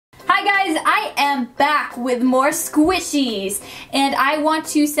Hi guys, I am back with more Squishies, and I want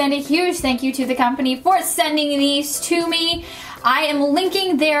to send a huge thank you to the company for sending these to me. I am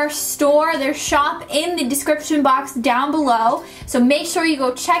linking their store, their shop, in the description box down below, so make sure you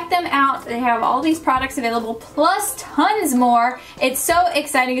go check them out. They have all these products available, plus tons more. It's so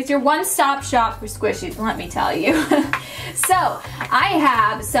exciting. It's your one-stop shop for Squishies, let me tell you. So, I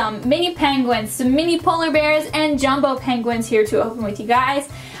have some mini penguins, some mini polar bears, and jumbo penguins here to open with you guys.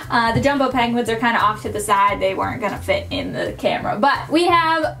 The jumbo penguins are kind of off to the side. They weren't going to fit in the camera. But we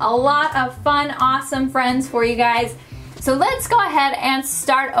have a lot of fun, awesome friends for you guys. So let's go ahead and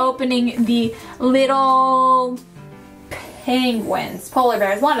start opening the little penguins, polar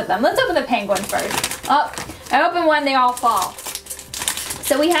bears, one of them. Let's open the penguin first. Oh, I opened one, they all fall.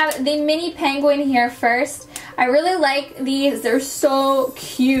 So we have the mini penguin here first. I really like these, they're so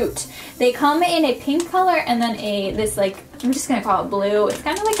cute. They come in a pink color and then this like, I'm just gonna call it blue. It's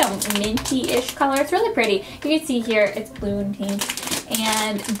kind of like a minty-ish color. It's really pretty. You can see here, it's blue and pink.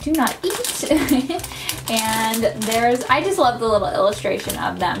 And do not eat. And I just love the little illustration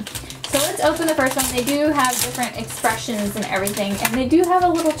of them. So let's open the first one. They do have different expressions and everything, and they do have a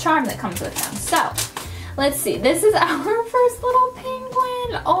little charm that comes with them. So let's see. This is our first little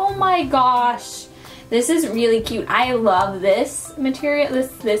penguin. Oh my gosh. This is really cute. I love this material,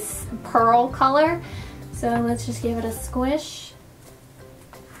 this pearl color. So let's just give it a squish.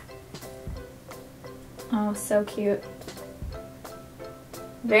 Oh, so cute.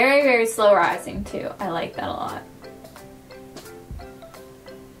 Very, very slow rising too. I like that a lot.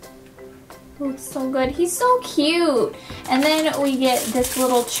 Oh, it's so good. He's so cute. And then we get this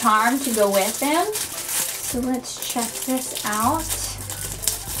little charm to go with him. So let's check this out.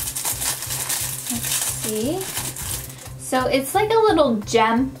 Let's see. So it's like a little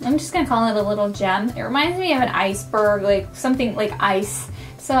gem. I'm just gonna call it a little gem. It reminds me of an iceberg, like something like ice.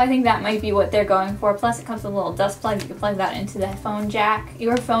 So I think that might be what they're going for. Plus it comes with a little dust plug. You can plug that into the phone jack,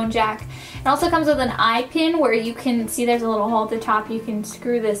 your phone jack. It also comes with an eye pin where you can see there's a little hole at the top. You can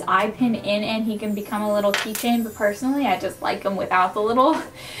screw this eye pin in and he can become a little keychain. But personally, I just like him without the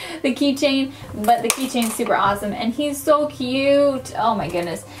keychain. But the keychain's super awesome and he's so cute. Oh my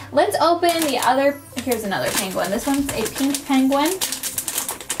goodness. Let's open the other. Here's another penguin. This one's a pink penguin.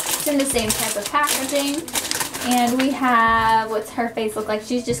 It's in the same type of packaging. And we have, what's her face look like?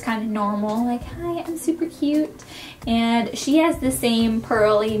 She's just kind of normal, like, hi, I'm super cute. And she has the same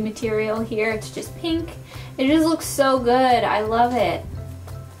pearly material here. It's just pink. It just looks so good. I love it.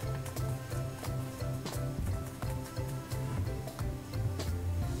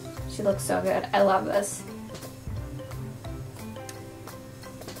 She looks so good. I love this.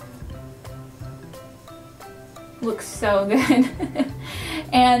 Looks so good.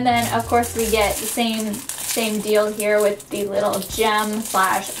 And then, of course, we get the same deal here with the little gem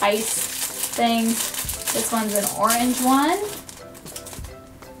slash ice things. This one's an orange one.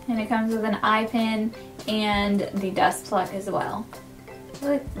 And it comes with an eye pin and the dust plug as well.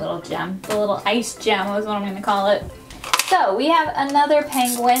 Little gem. The little ice gem is what I'm going to call it. So we have another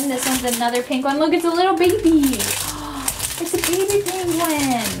penguin. This one's another pink one. Look, it's a little baby. It's a baby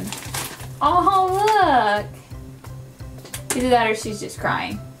penguin. Oh, look. Either that or she's just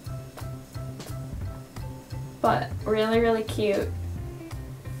crying. But really, really cute.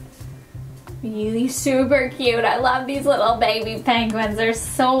 Really super cute. I love these little baby penguins. They're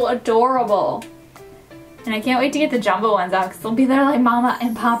so adorable. And I can't wait to get the jumbo ones out because they'll be there like Mama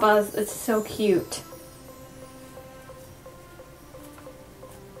and Papa's. It's so cute.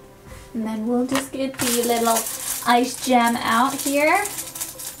 And then we'll just get the little ice gem out here.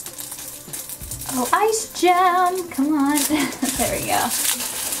 Oh, ice gem. Come on. There we go.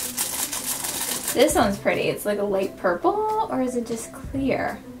 This one's pretty. It's like a light purple, or is it just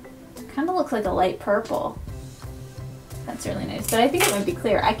clear? Kind of looks like a light purple. That's really nice, but I think it might be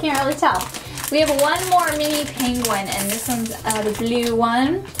clear. I can't really tell. We have one more mini penguin, and this one's the blue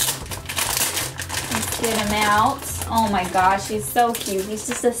one. Let's get him out. Oh my gosh, he's so cute. He's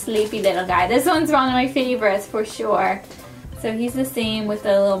just a sleepy little guy. This one's one of my favorites for sure. So he's the same with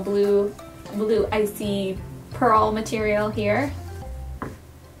the little blue icy pearl material here.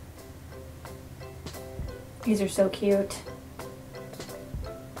 These are so cute.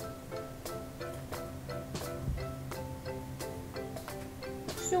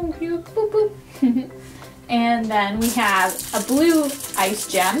 So cute. Boop, boop. And then we have a blue ice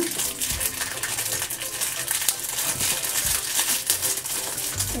gem.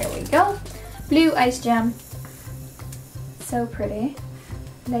 There we go. Blue ice gem. So pretty.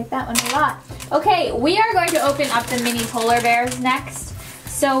 I like that one a lot. Okay, we are going to open up the mini polar bears next.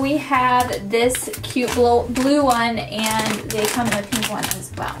 So we have this cute blue one, and they come in a pink one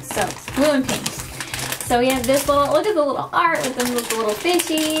as well. So it's blue and pink. So we have this little, look at the little art with the little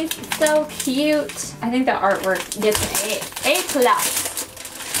fishies. It's so cute. I think the artwork gets an A+.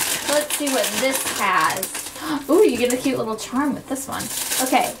 Let's see what this has. Ooh, you get a cute little charm with this one.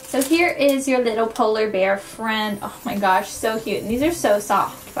 Okay, so here is your little polar bear friend. Oh my gosh, so cute. And these are so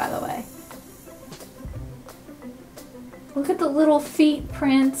soft, by the way. Look at the little feet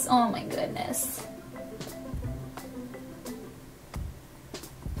prints. Oh my goodness.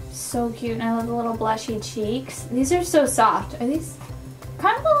 So cute. And I love the little blushy cheeks. These are so soft. Are these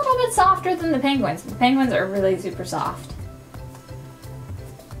kind of a little bit softer than the penguins? The penguins are really super soft.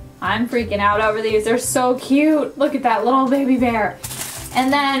 I'm freaking out over these. They're so cute. Look at that little baby bear.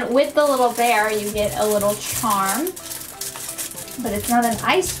 And then with the little bear, you get a little charm. But it's not an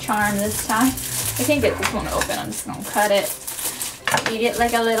ice charm this time. I can't get this one open. I'm just going to cut it. You get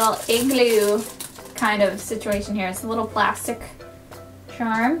like a little igloo kind of situation here. It's a little plastic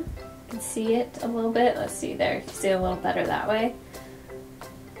charm. You can see it a little bit. Let's see there. You can see it a little better that way.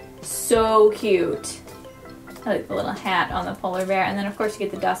 So cute. I like the little hat on the polar bear. And then of course you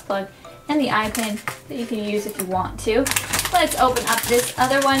get the dust plug and the eye pin that you can use if you want to. Let's open up this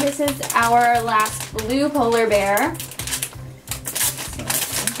other one. This is our last blue polar bear. So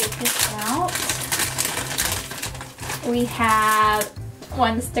let's get this out. We have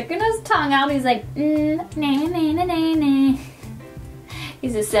one sticking his tongue out. He's like, nah, nah, nah, nah, nah.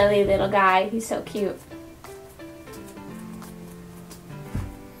 He's a silly little guy. He's so cute.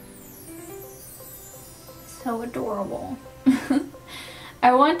 So adorable.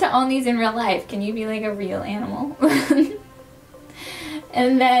 I want to own these in real life. Can you be like a real animal?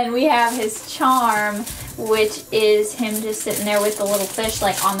 And then we have his charm, which is him just sitting there with the little fish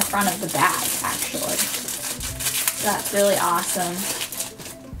like on the front of the bag, actually. That's really awesome.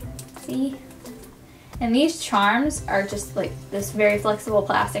 See? And these charms are just like this very flexible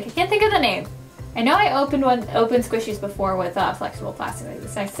plastic. I can't think of the name. I know I opened Squishies before with flexible plastic like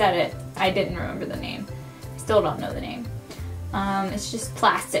this. I said it. I didn't remember the name. I still don't know the name. It's just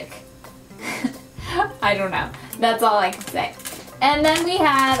plastic. I don't know. That's all I can say. And then we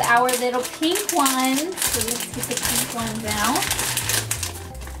have our little pink ones. So let's get the pink ones out.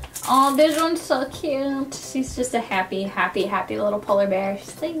 Oh, this one's so cute. She's just a happy, happy, happy little polar bear.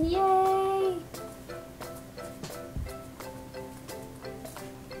 She's like, yay!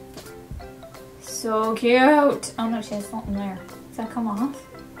 So cute. Oh no, she has something there. Does that come off?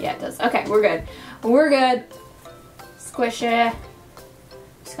 Yeah, it does. Okay, we're good. We're good. Squish it.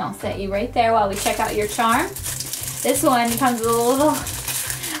 Just gonna set you right there while we check out your charm. This one comes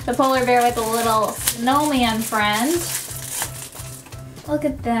with the polar bear with a little snowman friend. Look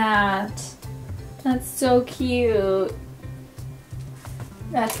at that. That's so cute.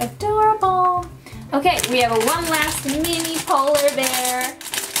 That's adorable. Okay, we have one last mini polar bear,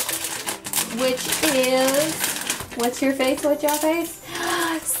 which is, what's your face? What's your face?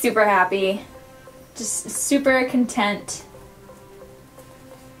 Super happy. Just super content.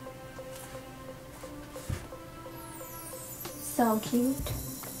 So cute.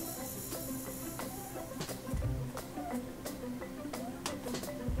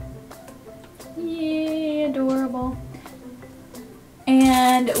 Yay, adorable.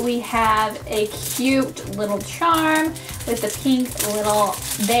 And we have a cute little charm with a pink little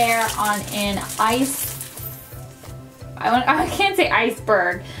bear on an ice. I can't say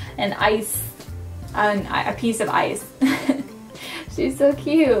iceberg. A piece of ice. She's so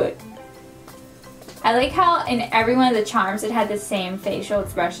cute. I like how in every one of the charms it had the same facial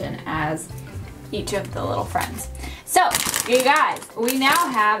expression as each of the little friends. So, you guys, we now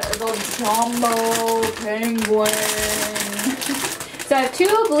have the jumbo penguin. So I have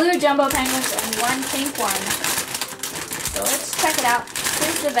two blue jumbo penguins and one pink one. So let's check it out.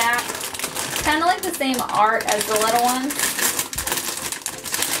 Here's the back. Kind of like the same art as the little ones.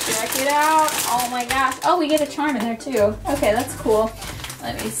 Check it out. Oh my gosh. Oh, we get a charm in there too. Okay, that's cool.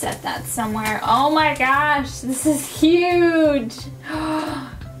 Let me set that somewhere. Oh my gosh, this is huge.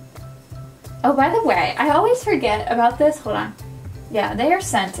 Oh, by the way, I always forget about this. Hold on. Yeah, they are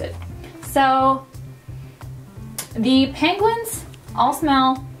scented. So, the penguins all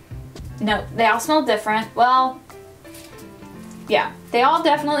smell, no, they all smell different. Well, yeah, they all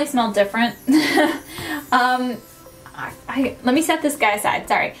definitely smell different. Let me set this guy aside.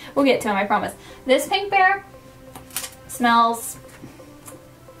 Sorry, we'll get to him, I promise. This pink bear smells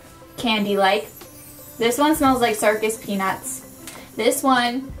candy-like. This one smells like circus peanuts. This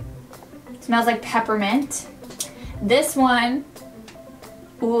one smells like peppermint. This one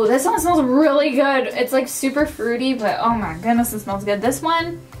Ooh, this one smells really good. It's like super fruity, but oh my goodness, it smells good. This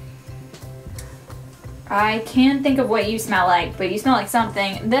one, I can't think of what you smell like, but you smell like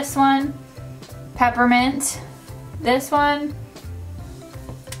something. This one, peppermint. This one,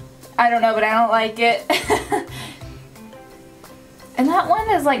 I don't know, but I don't like it. And that one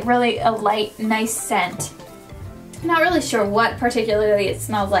is like really a light, nice scent. I'm not really sure what particularly it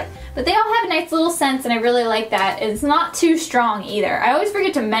smells like, but they all have nice little scents and I really like that. It's not too strong either. I always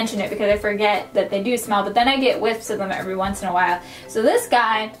forget to mention it because I forget that they do smell, but then I get whiffs of them every once in a while. So this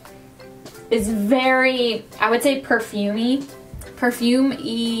guy is very, I would say perfumey,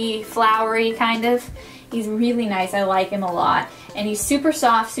 perfume-y, flowery kind of. He's really nice. I like him a lot. And he's super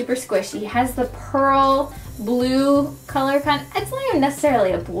soft, super squishy. He has the pearl blue color kind. It's not even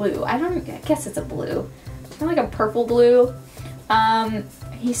necessarily a blue. I guess it's a blue. It's kind of like a purple blue.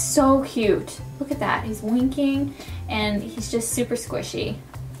 He's so cute. Look at that. He's winking and he's just super squishy.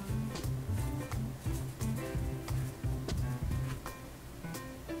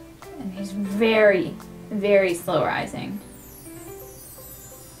 And he's very, very slow rising.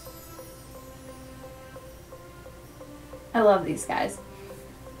 I love these guys.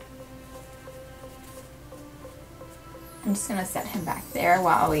 I'm just gonna set him back there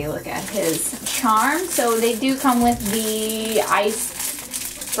while we look at his charm. So they do come with the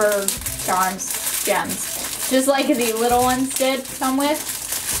iceberg charms, gems, just like the little ones did come with.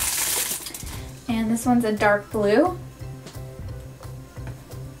 And this one's a dark blue.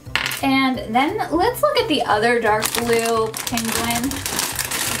 And then let's look at the other dark blue penguin.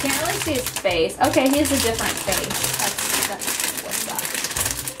 You can't really see his face. Okay, he has a different face. That's what's up.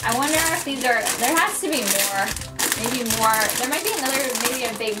 I wonder if these are, there has to be more. Maybe more. There might be another, maybe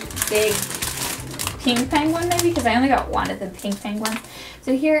a big pink penguin maybe, because I only got one of the pink penguins.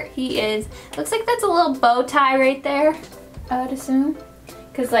 So here he is. Looks like that's a little bow tie right there, I would assume.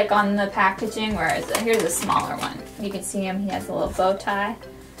 Because like on the packaging, whereas here's a smaller one. You can see him, he has a little bow tie.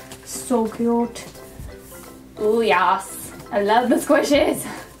 So cute. Ooh, yes. I love the squishes.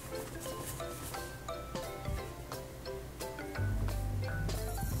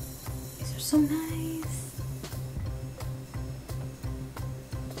 These are so nice.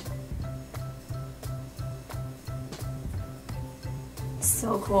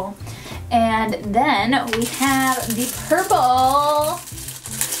 So cool. And then we have the purple,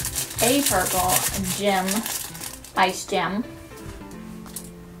 a purple gem, ice gem.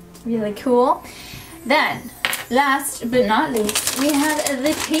 Really cool. Then, last but not least, we have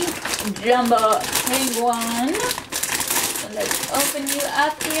the pink jumbo penguin. So let's open you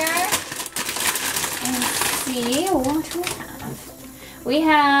up here and see what we have. We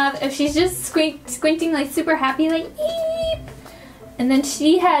have, if she's just squinting like super happy, like eep. And then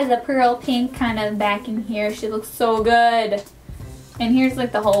she has a pearl pink kind of back in here. She looks so good. And here's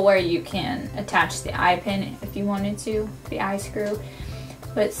like the hole where you can attach the eye pin if you wanted to, the eye screw.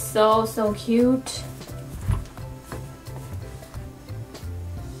 But so, so cute.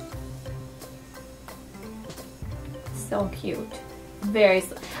 So cute. Very,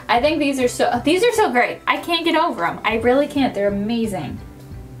 I think these are so great. I can't get over them. I really can't. They're amazing.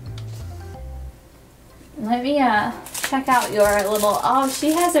 Let me check out your little, oh,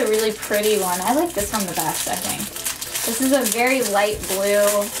 she has a really pretty one. I like this one the best, I think. This is a very light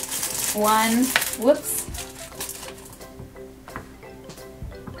blue one. Whoops.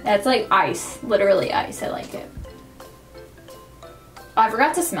 That's like ice, literally ice. I like it. Oh, I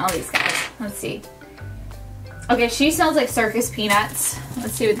forgot to smell these guys. Let's see. Okay, she smells like circus peanuts.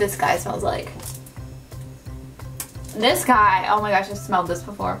 Let's see what this guy smells like. This guy, oh my gosh, I smelled this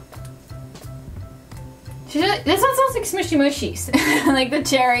before. This one smells like Smushy Mushies, like the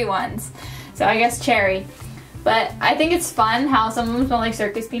cherry ones. So I guess cherry. But I think it's fun how some of them smell like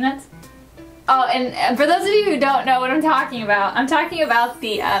circus peanuts. Oh, and for those of you who don't know what I'm talking about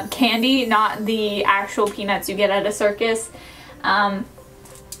the candy, not the actual peanuts you get at a circus.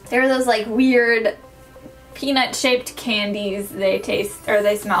 They're those like weird peanut-shaped candies. They taste, or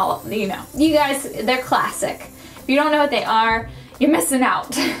they smell, you know. You guys, they're classic. If you don't know what they are, you're missing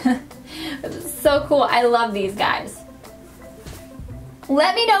out. So cool. I love these guys.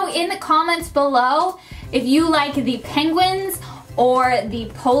 Let me know in the comments below if you like the penguins or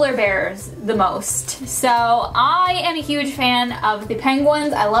the polar bears the most. So I am a huge fan of the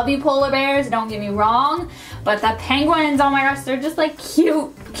penguins. I love you polar bears, don't get me wrong, but the penguins, oh my gosh, they're just like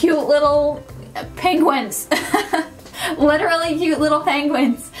cute little penguins. Literally cute little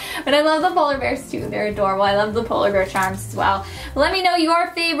penguins. But I love the polar bears too, they're adorable. I love the polar bear charms as well. Let me know your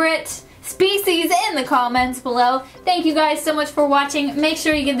favorite species in the comments below. Thank you guys so much for watching. Make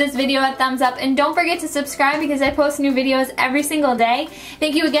sure you give this video a thumbs up and don't forget to subscribe because I post new videos every single day.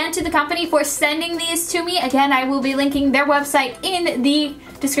 Thank you again to the company for sending these to me. Again, I will be linking their website in the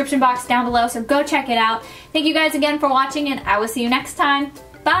description box down below, so go check it out. Thank you guys again for watching and I will see you next time.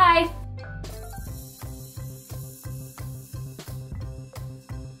 Bye!